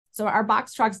So our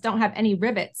box trucks don't have any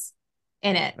rivets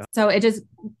in it. So it just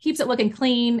keeps it looking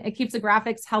clean. It keeps the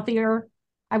graphics healthier,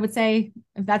 I would say,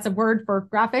 if that's a word for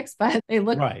graphics, but they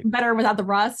look Right. better without the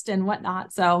rust and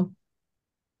whatnot. So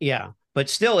Yeah. But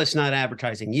still, it's not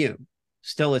advertising you.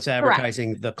 Still, it's correct.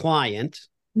 advertising the client.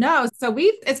 No, so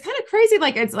it's kind of crazy.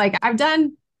 Like it's like I've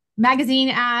done magazine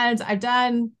ads, I've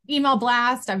done email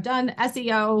blast, I've done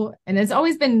SEO, and it's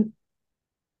always been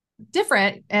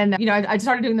different. And I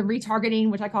started doing the retargeting,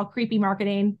 which I call creepy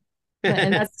marketing,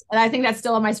 and I think that's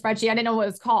still on my spreadsheet. I didn't know what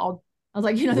it was called. I was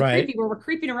like, the Right. creepy where we're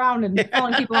creeping around and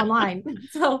following people online.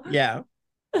 So, Yeah.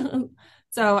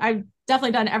 so I've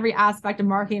definitely done every aspect of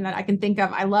marketing that I can think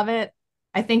of. I love it.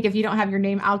 I think if you don't have your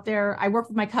name out there, I work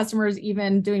with my customers,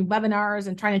 even doing webinars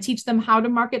and trying to teach them how to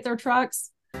market their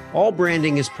trucks. All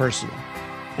branding is personal.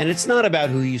 And it's not about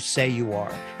who you say you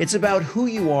are. It's about who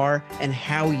you are and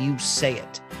how you say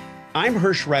it. I'm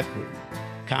Hirsch Refmood,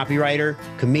 copywriter,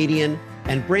 comedian,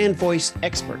 and brand voice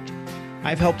expert.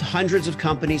 I've helped hundreds of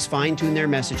companies fine-tune their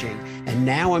messaging, and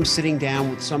now I'm sitting down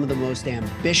with some of the most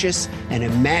ambitious and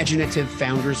imaginative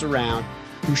founders around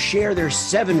who share their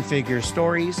seven-figure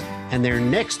stories and their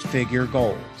next-figure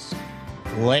goals.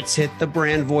 Let's hit the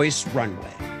brand voice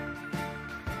runway.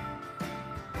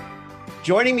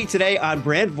 Joining me today on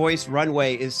Brand Voice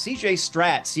Runway is CJ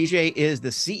Stratte. CJ is the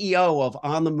CEO of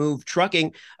On the Move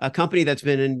Trucking, a company that's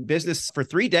been in business for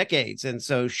 3 decades. And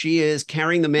so she is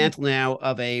carrying the mantle now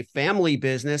of a family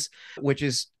business, which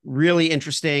is really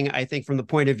interesting, I think, from the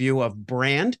point of view of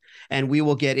brand. And we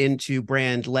will get into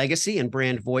brand legacy and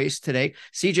brand voice today.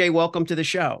 CJ, welcome to the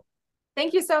show.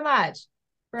 Thank you so much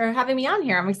for having me on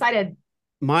here. I'm excited.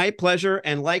 My pleasure.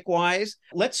 And likewise,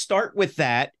 let's start with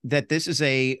that this is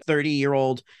a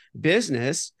 30-year-old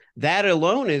business. That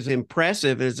alone is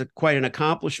impressive, is quite an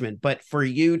accomplishment. But for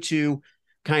you to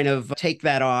kind of take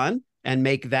that on and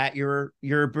make that your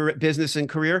business and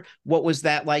career, what was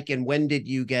that like? And when did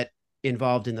you get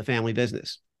involved in the family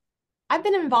business? I've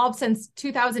been involved since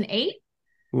 2008.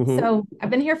 Mm-hmm. So I've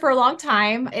been here for a long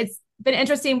time. It's been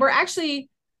interesting.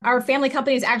 Our family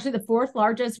company is actually the 4th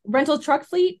largest rental truck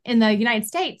fleet in the United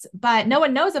States, but no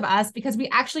one knows of us because we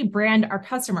actually brand our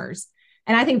customers.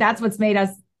 And I think that's what's made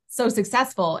us so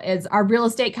successful is our real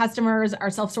estate customers, our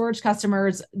self-storage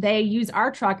customers, they use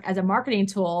our truck as a marketing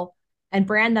tool and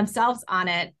brand themselves on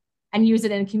it and use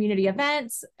it in community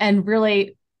events. And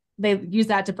really, they use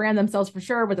that to brand themselves for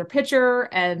sure with their picture,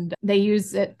 and they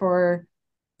use it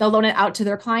they'll loan it out to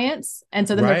their clients. And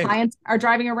so then their Right. clients are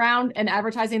driving around and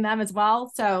advertising them as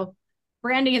well. So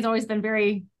branding has always been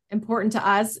very important to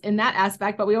us in that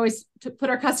aspect, but we always put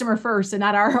our customer first and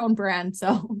not our own brand.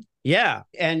 So Yeah.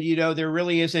 And, there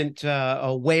really isn't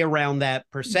a way around that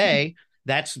per se.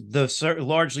 That's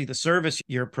largely the service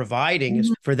you're providing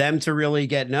is for them to really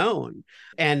get known.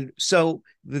 And so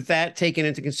with that taken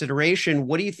into consideration,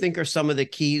 what do you think are some of the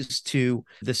keys to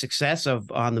the success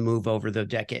of On the Move over the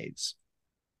decades?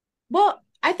 well,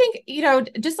 I think,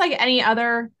 just like any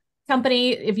other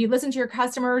company, if you listen to your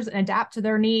customers and adapt to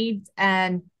their needs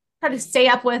and try to stay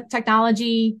up with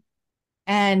technology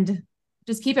and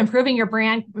just keep improving your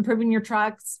brand, improving your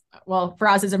trucks. Well, for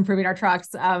us, it's improving our trucks.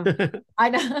 I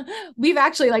know we've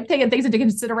actually taken things into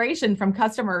consideration from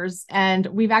customers, and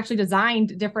we've actually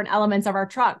designed different elements of our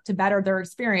truck to better their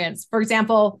experience. For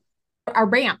example, our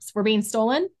ramps were being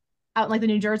stolen out in the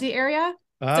New Jersey area.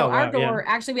 So Oh, our wow. Yeah. door,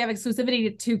 actually, we have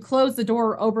exclusivity to close the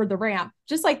door over the ramp.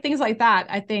 Just things like that,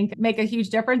 I think make a huge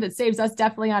difference. It saves us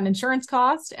definitely on insurance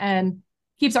cost and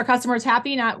keeps our customers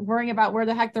happy, not worrying about where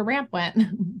the heck the ramp went.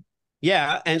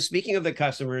 Yeah. And speaking of the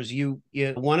customers, you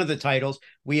one of the titles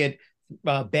we had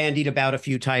bandied about a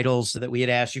few titles that we had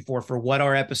asked you for what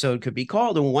our episode could be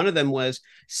called. And one of them was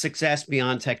Success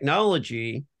Beyond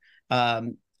Technology, how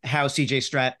CJ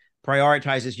Stratte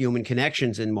prioritizes human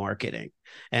connections in marketing.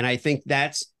 And I think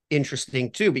that's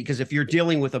interesting too, because if you're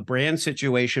dealing with a brand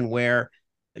situation where,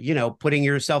 putting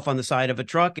yourself on the side of a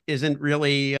truck isn't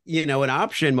really, an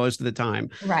option most of the time.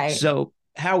 Right. So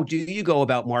how do you go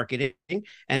about marketing,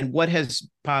 and what has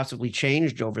possibly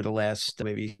changed over the last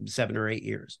maybe 7 or 8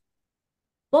 years?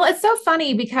 Well, it's so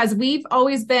funny because we've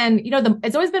always been,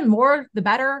 it's always been more the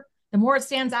better, the more it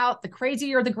stands out, the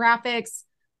crazier the graphics,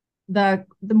 the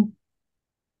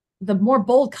more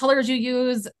bold colors you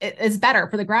use is better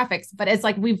for the graphics. But it's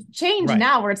we've changed Right.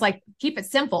 now where it's keep it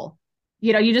simple.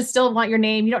 You just still want your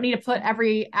name. You don't need to put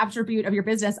every attribute of your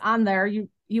business on there. You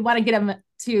want to get them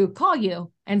to call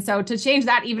you. And so to change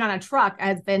that even on a truck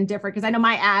has been different, because I know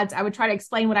my ads, I would try to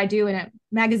explain what I do in a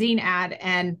magazine ad,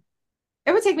 and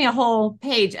it would take me a whole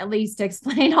page at least to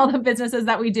explain all the businesses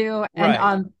that we do and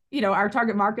Right. our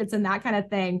target markets and that kind of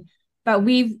thing. but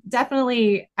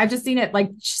I've just seen it like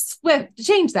swift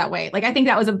change that way. Like I think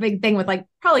that was a big thing with like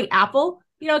probably Apple,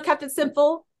 kept it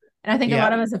simple. And I think a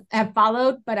lot Yeah. of us have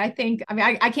followed, but I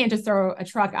can't just throw a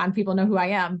truck on. People know who I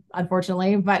am,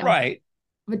 unfortunately, Right.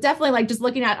 but definitely like just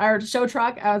looking at our show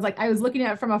truck, I was looking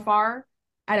at it from afar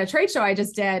at a trade show I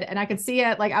just did, and I could see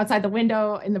it like outside the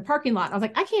window in the parking lot. I was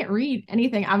like, I can't read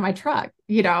anything on my truck,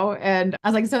 and I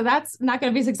was like, so that's not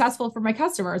going to be successful for my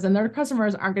customers, and their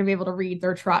customers aren't going to be able to read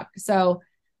their truck. So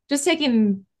just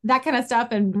taking that kind of stuff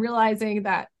and realizing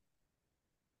that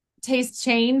tastes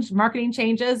change, marketing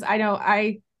changes. I know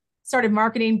I started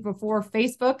marketing before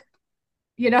Facebook,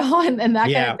 and that kind of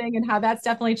Yeah. thing, and how that's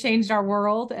definitely changed our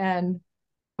world. And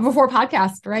before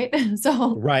podcast, right?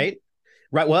 So Right.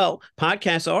 Right. Well,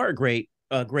 podcasts are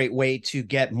a great way to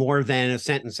get more than a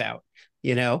sentence out.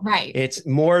 right. It's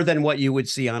more than what you would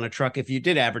see on a truck. If you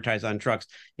did advertise on trucks,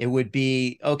 it would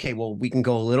be, okay, well, we can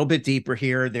go a little bit deeper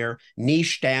here. They're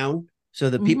niche down. So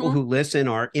the people who Mm-hmm. listen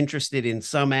are interested in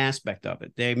some aspect of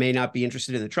it. They may not be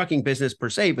interested in the trucking business per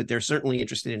se, but they're certainly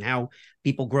interested in how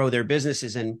people grow their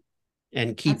businesses and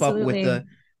keep up with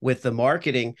Absolutely. the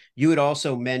marketing. You had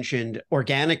also mentioned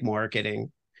organic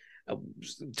marketing.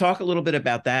 Talk a little bit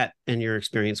about that and your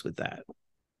experience with that.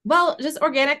 Well, just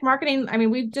organic marketing. I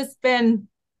mean, it's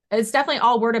definitely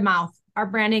all word of mouth. Our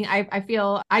branding, I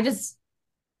feel I just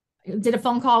did a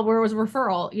phone call where it was a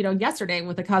referral, yesterday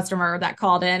with a customer that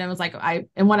called in and was like,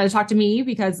 and wanted to talk to me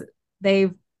because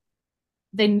they've,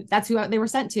 that's who they were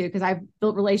sent to, because I've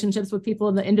built relationships with people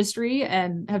in the industry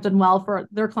and have done well for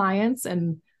their clients.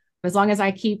 And as long as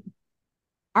I keep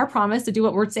our promise to do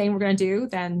what we're saying we're going to do,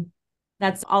 then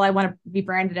that's all I want to be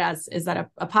branded as, is that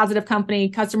a positive company,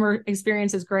 customer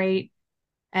experience is great,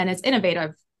 and it's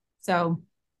innovative. So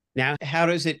Now, how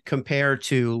does it compare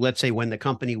to, let's say, when the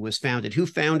company was founded? Who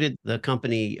founded the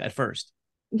company at first?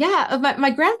 yeah, my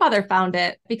grandfather found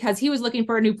it because he was looking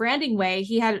for a new branding way.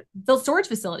 He had built storage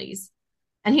facilities,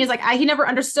 and he's like, he never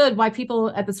understood why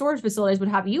people at the storage facilities would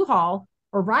have U-Haul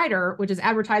or Ryder, which is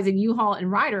advertising U-Haul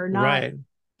and Ryder, not Right.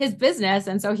 his business.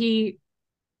 And so he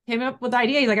came up with the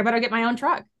idea. He's like, I better get my own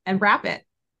truck and wrap it.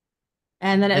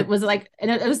 And then it And was like,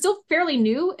 and it was still fairly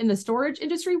new in the storage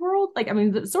industry world. Like, I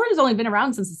mean, the storage has only been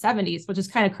around since the 70s, which is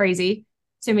kind of crazy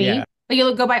to yeah, me. But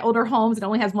you go by older homes, it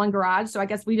only has one garage. So I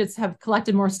guess we just have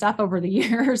collected more stuff over the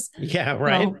years. yeah,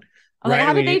 right, So I was like, right.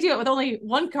 how did they do it with only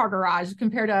one car garage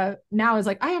compared to now? Is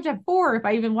like, I have to have four if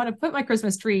I even want to put my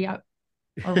Christmas tree up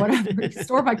or whatever,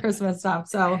 store my Christmas stuff.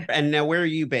 So And now, where are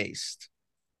you based?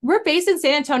 we're based in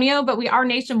San Antonio, but we are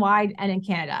nationwide and in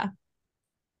Canada.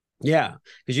 Yeah,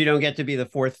 because you don't get to be the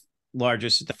fourth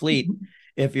largest fleet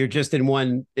if you're just in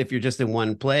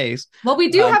one place. Well, we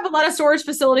do Um, have a lot of storage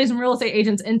facilities and real estate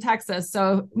agents in Texas.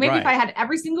 So maybe if I right. had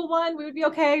every single one, we would be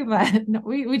okay. But no,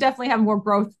 we definitely have more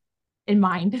growth in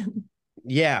mind.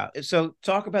 Yeah. So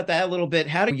talk about that a little bit.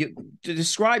 How do you to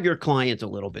describe your client a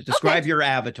little bit? Okay. Describe your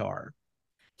avatar,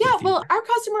 Yeah. if you. Well, our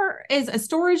customer is a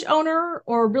storage owner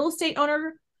or a real estate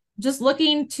owner just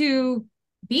looking to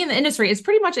be in the industry. It's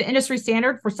pretty much an industry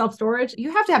standard for self storage.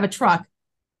 You have to have a truck,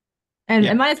 and it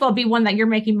Yeah. might as well be one that you're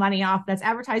making money off that's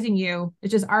advertising you.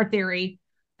 It's just our theory.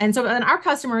 And so then our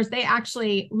customers, they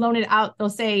actually loan it out. They'll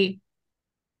say,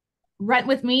 rent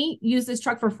with me, use this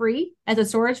truck for free as a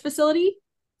storage facility.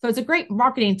 So it's a great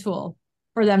marketing tool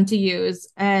for them to use.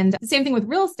 And the same thing with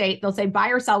real estate. They'll say, buy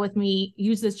or sell with me,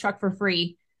 use this truck for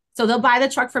free. So they'll buy the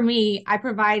truck from me. I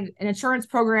provide an insurance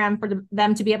program for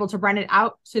them to be able to rent it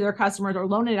out to their customers or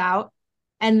loan it out.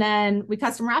 And then we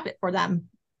custom wrap it for them.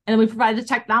 And then we provide the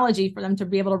technology for them to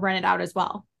be able to rent it out as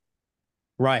well.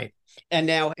 Right. And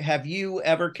now, have you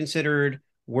ever considered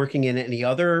working in any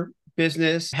other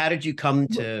business? How did you come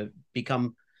to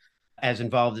become as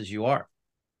involved as you are?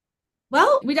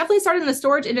 Well, we definitely started in the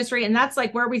storage industry, and that's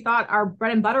like where we thought our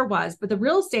bread and butter was. But a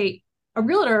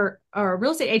realtor or a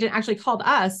real estate agent actually called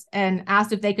us and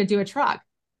asked if they could do a truck.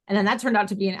 And then that turned out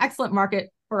to be an excellent market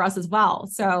for us as well.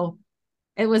 So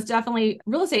it was definitely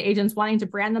real estate agents wanting to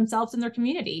brand themselves in their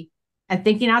community and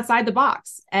thinking outside the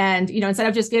box. And, instead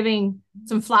of just giving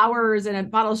some flowers and a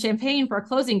bottle of champagne for a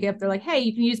closing gift, they're like, hey,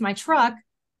 you can use my truck,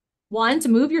 one, to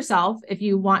move yourself if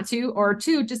you want to, or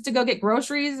two, just to go get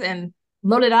groceries and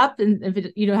load it up. And if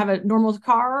have a normal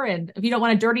car, and if you don't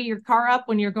want to dirty your car up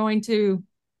when you're going to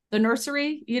the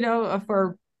nursery,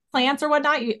 for plants or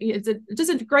whatnot, just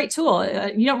a great tool.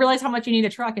 You don't realize how much you need a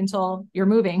truck until you're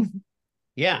moving.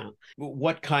 Yeah.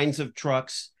 What kinds of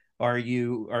trucks are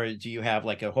you, or do you have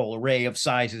like a whole array of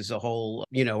sizes,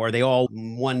 are they all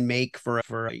one make for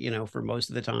most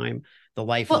of the time, the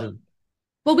life of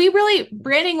Well, the. well,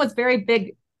 branding was very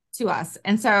big to us.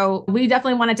 And so we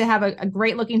definitely wanted to have a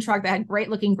great looking truck that had great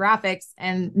looking graphics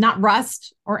and not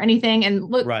rust or anything and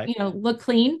Right. look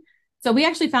clean. So we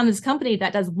actually found this company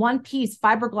that does one piece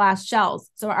fiberglass shells.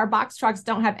 So our box trucks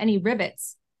don't have any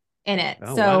rivets in it.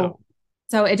 Oh, So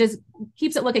wow. it just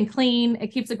keeps it looking clean. It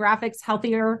keeps the graphics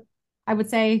healthier, I would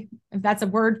say, if that's a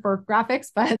word for graphics,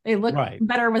 but they look Right.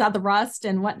 better without the rust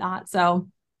and whatnot. So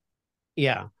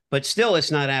Yeah. But still,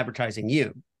 it's not advertising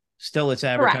you. Still, it's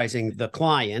correct. advertising the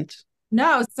client.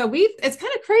 No, so it's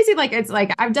kind of crazy. Like it's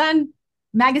like I've done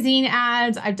magazine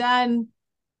ads, I've done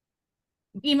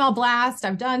email blast,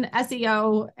 I've done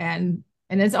SEO, and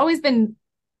it's always been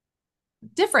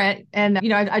different. And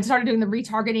I started doing the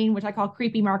retargeting, which I call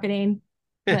creepy marketing.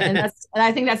 And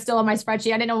I think that's still on my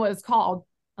spreadsheet. I didn't know what it was called.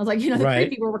 I was like, the Right.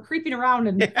 creepy where we're creeping around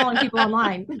and calling people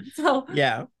online. So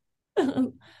Yeah.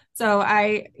 so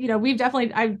I've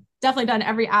definitely done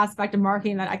every aspect of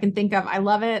marketing that I can think of. I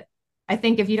love it. I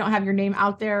think if you don't have your name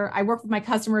out there, I work with my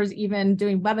customers, even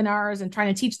doing webinars and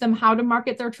trying to teach them how to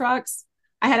market their trucks.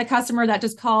 I had a customer that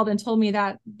just called and told me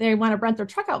that they want to rent their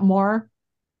truck out more.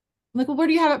 I'm like, well, where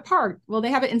do you have it parked? Well,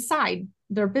 they have it inside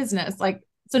their business, like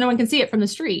so no one can see it from the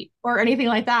street or anything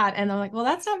like that. And I'm like, well,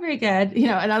 that's not very good,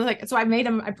 And I was like, so I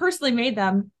personally made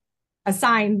them a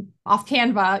sign off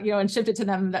Canva, and shipped it to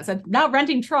them that said, "Now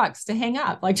renting trucks to hang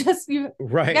up." Like, just you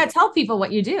Right. gotta tell people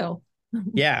what you do.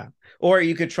 Yeah. Or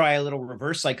you could try a little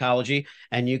reverse psychology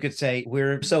and you could say,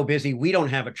 we're so busy, we don't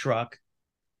have a truck.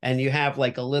 And you have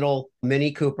like a little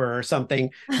Mini Cooper or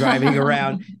something driving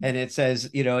around and it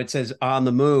says on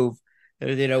the move.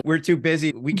 We're too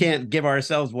busy. We can't give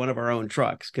ourselves one of our own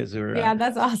trucks because Yeah,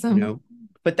 that's you awesome. know,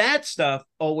 but that stuff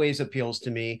always appeals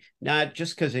to me, not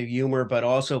just because of humor, but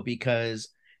also because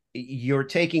you're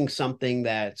taking something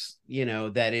that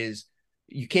is,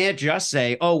 you can't just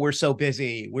say, oh, we're so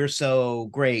busy. We're so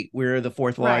great. We're the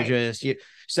fourth Right. largest.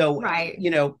 So, Right.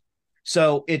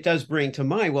 so it does bring to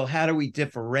mind, well, how do we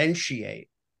differentiate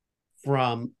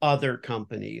from other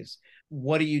companies?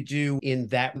 What do you do in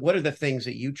that? What are the things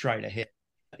that you try to hit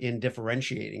in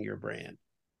differentiating your brand?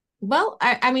 Well,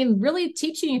 I mean, really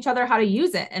teaching each other how to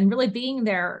use it and really being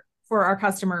there for our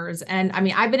customers. And I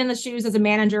mean, I've been in the shoes as a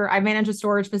manager. I manage a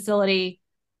storage facility.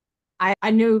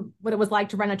 I knew what it was like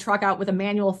to rent a truck out with a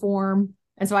manual form.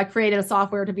 And so I created a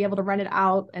software to be able to rent it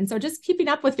out. And so just keeping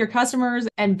up with your customers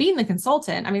and being the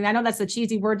consultant. I mean, I know that's the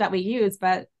cheesy word that we use,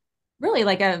 but really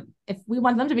if we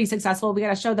want them to be successful, we got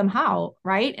to show them how,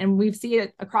 right? And we see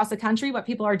it across the country, what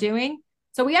people are doing.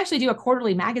 So we actually do a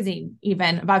quarterly magazine,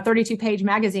 even about 32-page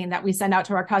magazine that we send out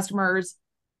to our customers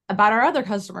about our other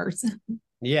customers.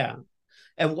 Yeah.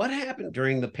 And what happened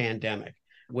during the pandemic?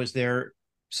 Was there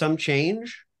some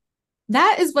change?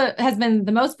 That is what has been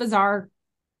the most bizarre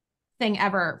thing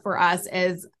ever for us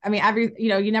is, I mean,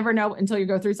 you never know until you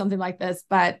go through something like this,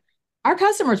 but our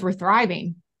customers were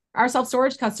thriving. Our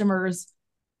self-storage customers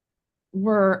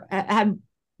had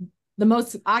the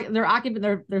most,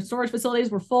 their storage facilities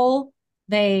were full.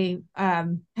 They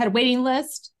had a waiting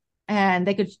list and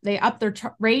they upped their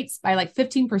rates by like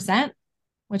 15%,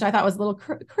 which I thought was a little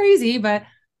crazy, but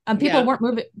Yeah.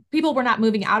 people were not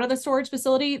moving out of the storage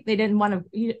facility. They didn't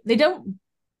want to,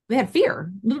 they had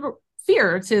fear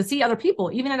to see other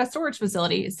people, even at a storage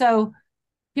facility. So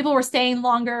people were staying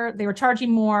longer, they were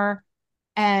charging more,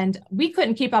 and we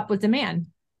couldn't keep up with demand.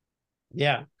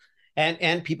 Yeah.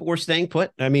 And people were staying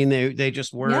put. I mean, they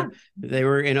just Yeah.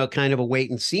 were in a kind of a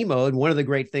wait and see mode. One of the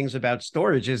great things about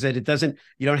storage is that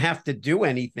you don't have to do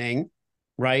anything,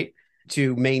 right?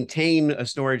 To maintain a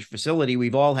storage facility.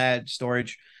 We've all had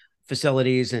storage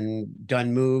facilities and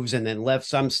done moves and then left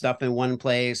some stuff in one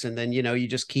place. And then, you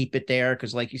just keep it there.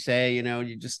 Cause like you say,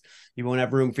 you won't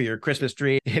have room for your Christmas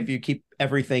tree if you keep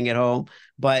everything at home.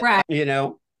 But, Right.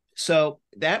 so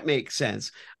that makes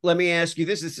sense. Let me ask you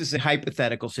this. This is a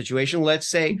hypothetical situation. Let's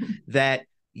say that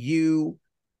you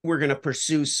were going to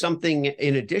pursue something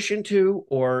in addition to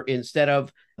or instead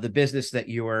of the business that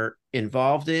you are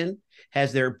involved in.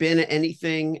 Has there been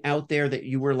anything out there that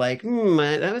you were like,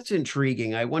 that's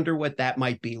intriguing. I wonder what that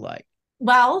might be like?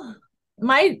 Well,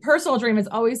 my personal dream is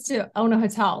always to own a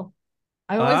hotel.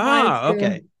 I always wanted Ah, to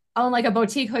okay. own like a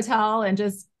boutique hotel and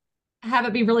just have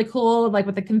it be really cool, like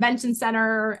with the convention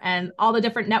center and all the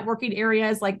different networking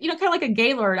areas, like, kind of like a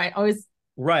Gaylord.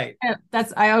 Right.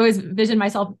 I always vision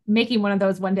myself making one of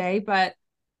those one day. But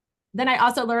then I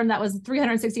also learned that was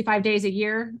 365 days a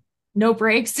year, no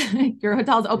breaks. Your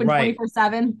hotel's open Right.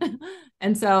 24/7.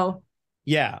 And so,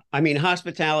 Yeah. I mean,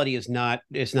 hospitality is not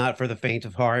for the faint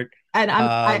of heart. and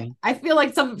Um, I feel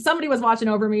like somebody was watching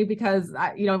over me because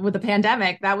with the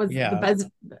pandemic, that was the yeah. best.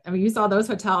 I mean, you saw those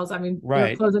hotels. I mean, they were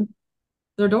Right. closing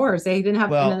their doors. They didn't have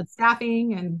Well, enough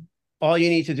staffing and all you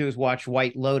need to do is watch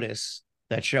White Lotus,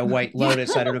 that show White yeah.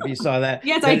 Lotus. I don't know if you saw that.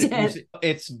 Yes, I did.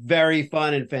 It's very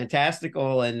fun and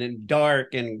fantastical and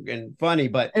dark and funny,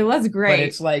 It was but great.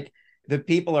 it's like the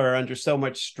people are under so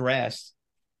much stress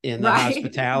in the Right.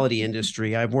 hospitality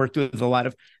industry. I've worked with a lot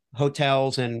of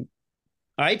hotels, and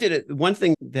I did it. One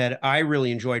thing that I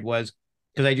really enjoyed was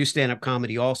because I do stand up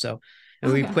comedy also, and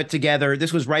Oh we yeah. put together.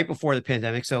 This was right before the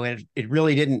pandemic, so it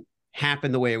really didn't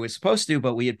happen the way it was supposed to.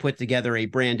 But we had put together a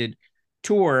branded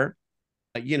tour,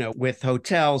 with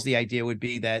hotels. The idea would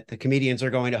be that the comedians are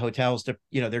going to hotels to,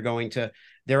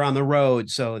 they're on the road,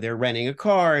 so they're renting a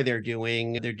car, they're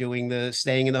doing the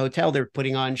staying in the hotel, they're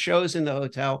putting on shows in the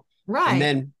hotel, and Right.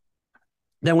 then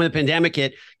when the pandemic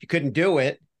hit, you couldn't do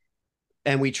it,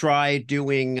 and we tried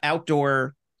doing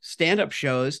outdoor stand-up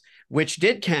shows, which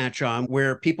did catch on,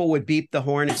 where people would beep the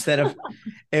horn instead of.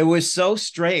 It was so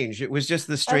strange. It was just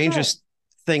the That's it. strangest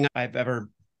thing I've ever,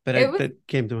 but I It was that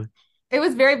came to mind. it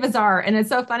was very bizarre. And it's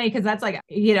so funny because that's like,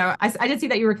 I did see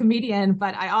that you were a comedian,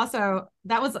 but I also,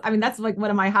 that's like one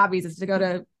of my hobbies is to go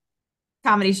to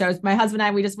comedy shows. My husband and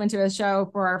I, we just went to a show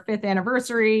for our 5th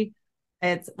anniversary.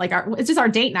 It's just our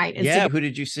date night is to Yeah, go. who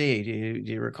did you see? Do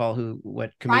you recall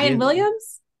what Ryan comedian?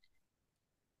 Williams.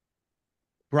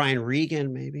 Brian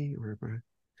Regan, maybe, or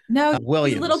No,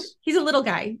 Williams. he's a little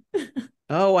guy.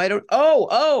 Oh, I don't. Oh,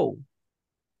 Or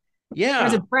is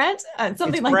yeah. it Brent? It's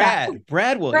Something like that.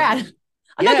 Brad Williams. Brad.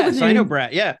 I'm not good with Yes, I know names.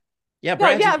 Brad. Yeah, yeah. No,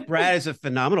 yeah. Brad is a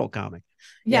phenomenal comic.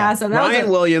 Yeah, Yeah. So that was Brian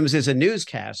Williams is a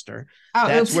newscaster.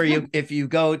 That's oops. where if you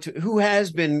go to, who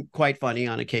has been quite funny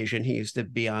on occasion. He used to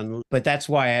be on, but that's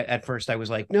why at first I was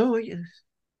like, no, yes.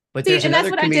 But See, there's and that's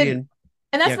another what I did. comedian.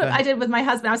 And that's Yeah, go what I ahead. did with my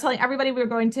husband. I was telling everybody we were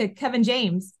going to Kevin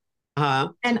James. Uh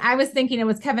And I was thinking it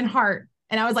was Kevin Hart.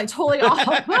 And I was like totally off.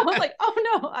 I was like,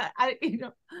 oh no, I'm they're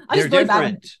just really bad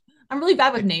with different. I'm really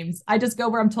bad with names. I just go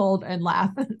where I'm told and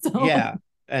laugh. So Yeah,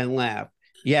 and laugh.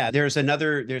 Yeah, there's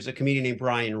a comedian named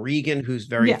Brian Regan who's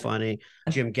very yeah. funny,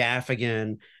 Jim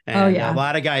Gaffigan, Oh and a yeah.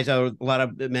 lot of guys, a lot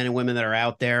of men and women that are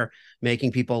out there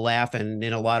making people laugh, and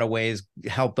in a lot of ways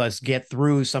help us get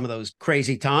through some of those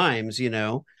crazy times.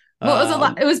 Well, it was a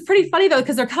lot. Um, It was pretty funny though,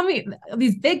 because they're coming,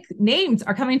 these big names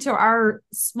are coming to our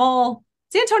small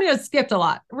San Antonio skipped a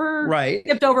lot. We're right.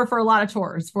 skipped over for a lot of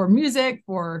tours for music,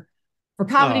 for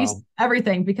comedies, Oh,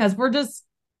 everything, because we're just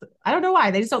I don't know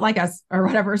why they just don't like us or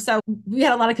whatever. So we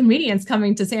had a lot of comedians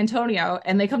coming to San Antonio,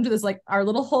 and they come to this like our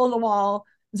little hole in the wall.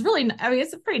 It's really, I mean,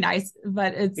 it's pretty nice,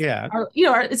 but yeah.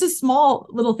 it's a small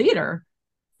little theater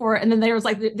and then there was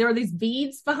like there were these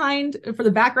beads behind for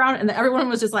the background, and everyone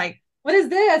was just like, "What is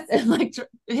this?" and like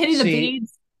hitting the See,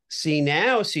 beads. see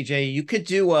now, CJ, you could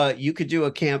do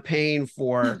a campaign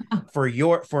for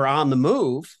On the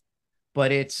Move,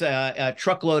 but it's a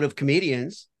truckload of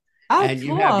comedians, Oh, and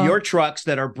you have your cool. trucks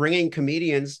that are bringing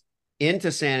comedians into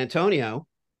San Antonio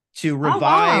to Oh, wow.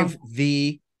 revive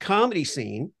the comedy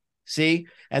scene. See,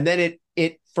 and then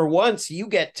it for once you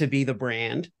get to be the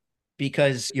brand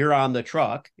because you're on the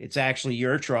truck. It's actually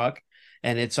your truck,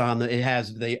 and it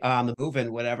has the On the Move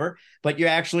and whatever. But you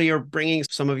actually are bringing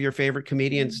some of your favorite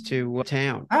comedians to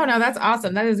town. Oh no, that's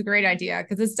awesome. That is a great idea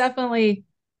because it's definitely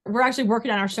we're actually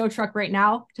working on our show truck right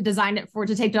now to design it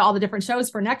to take to all the different shows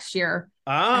for next year.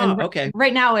 And Ah, okay.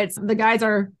 right now it's the guys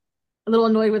are a little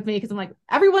annoyed with me because I'm like,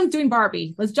 everyone's doing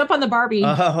Barbie. Let's jump on the Barbie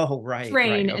Oh, right, right.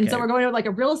 train. And so Okay. we're going to like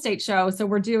a real estate show. So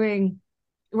we're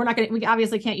not going to, we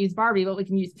obviously can't use Barbie, but we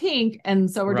can use pink. And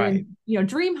so we're Right. doing,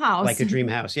 Dream Like House. a dream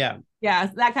house. Yeah. Yeah,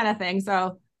 that kind of thing.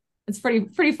 So it's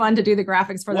pretty fun to do the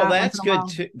graphics for Well, that once that's in a good while.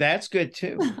 too. That's good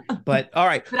too. But all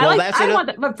right. But Well, that's I enough. want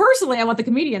that, but personally, I want the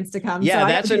comedians to come. So Yeah, I got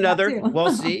to that's do that another. too.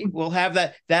 Well, see, we'll have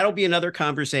that. That'll be another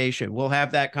conversation. We'll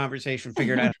have that conversation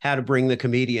figured out how to bring the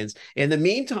comedians. In the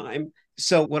meantime,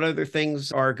 so what other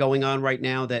things are going on right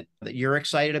now that you're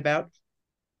excited about?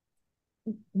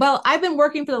 Well, I've been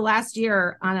working for the last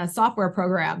year on a software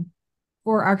program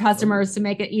for our Oh, customers to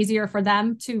make it easier for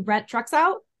them to rent trucks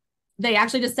out. They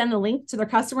actually just send the link to their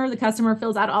customer. The customer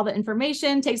fills out all the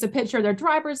information, takes a picture of their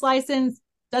driver's license,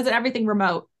 does it everything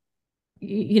remote,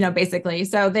 basically.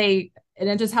 And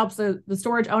it just helps the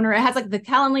storage owner. It has like the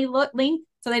Calendly link.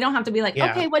 So they don't have to be like,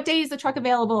 yeah. okay, what day is the truck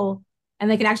available? And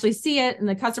they can actually see it. And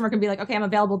the customer can be like, okay, I'm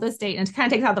available this date. And it kind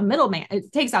of takes out the middleman.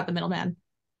 It takes out the middleman.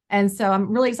 And so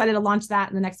I'm really excited to launch that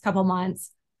in the next couple of months.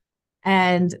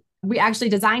 And we actually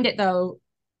designed it though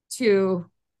to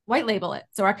white label it.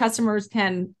 So our customers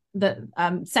can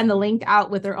send the link out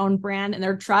with their own brand and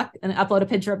their truck and upload a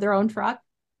picture of their own truck.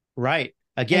 Right.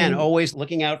 Again, And always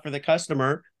looking out for the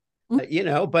customer, but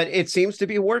it seems to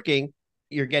be working.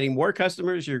 You're getting more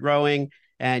customers, you're growing,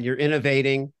 and you're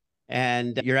innovating.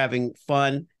 and you're having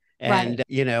fun. And,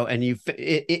 Right. and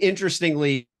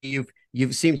interestingly,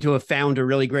 you've seemed to have found a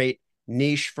really great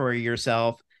niche for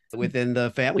yourself within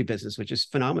the family business, which is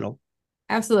phenomenal.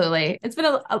 Absolutely. It's been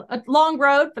a long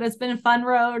road, but it's been a fun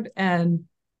road. And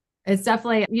it's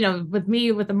definitely, with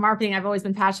me, with the marketing, I've always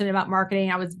been passionate about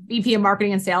marketing. I was VP of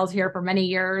marketing and sales here for many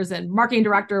years, and marketing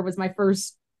director was my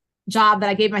first job that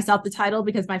I gave myself the title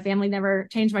because my family never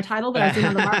changed my title, but I was doing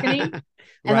all the marketing.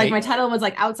 And like my title was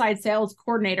like outside sales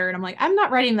coordinator. And I'm like, I'm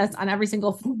not writing this on every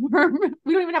single form.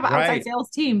 We don't even have an outside sales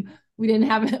team. We didn't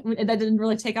have it. That didn't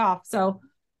really take off. So,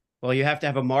 well, you have to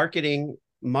have a marketing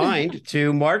mind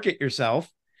to market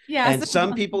yourself. Yeah. And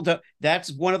some people don't.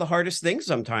 That's one of the hardest things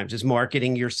sometimes is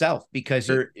marketing yourself, because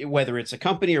whether it's a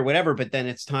company or whatever, but then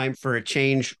it's time for a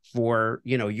change for,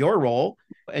 your role,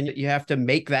 and you have to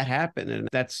make that happen. And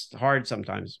that's hard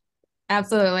sometimes.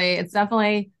 Absolutely. It's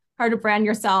definitely hard to brand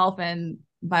yourself.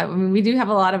 But I mean, we do have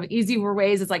a lot of easier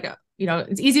ways. It's like,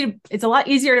 it's a lot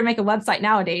easier to make a website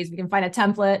nowadays. We can find a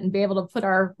template and be able to put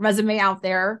our resume out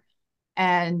there,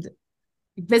 and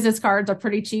business cards are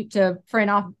pretty cheap to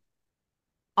print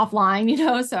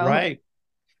offline, so.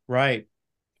 Right.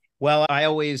 Well, I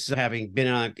always, having been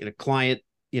on a client,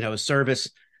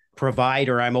 service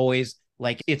provider, I'm always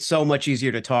like, it's so much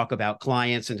easier to talk about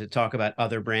clients and to talk about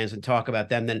other brands and talk about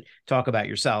them than talk about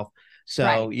yourself.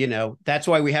 So, right. That's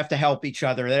why we have to help each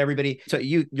other, that everybody, so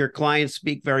your clients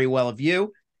speak very well of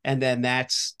you, and then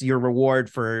that's your reward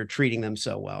for treating them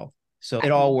so well. So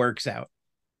it all works out.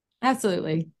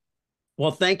 Absolutely.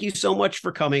 Well, thank you so much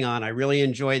for coming on. I really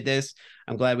enjoyed this.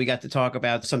 I'm glad we got to talk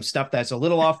about some stuff that's a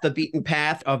little off the beaten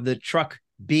path of the truck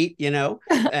beat,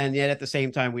 and yet at the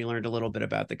same time, we learned a little bit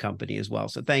about the company as well.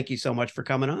 So thank you so much for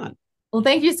coming on. Well,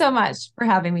 thank you so much for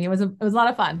having me. It was a lot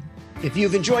of fun. If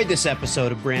you've enjoyed this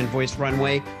episode of Brand Voice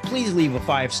Runway, please leave a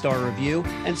 5-star review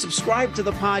and subscribe to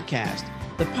the podcast.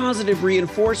 The positive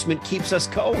reinforcement keeps us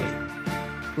going.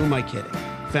 Who am I kidding?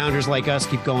 Founders like us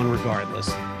keep going regardless.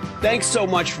 Thanks so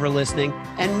much for listening,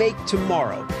 and make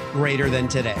tomorrow greater than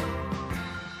today.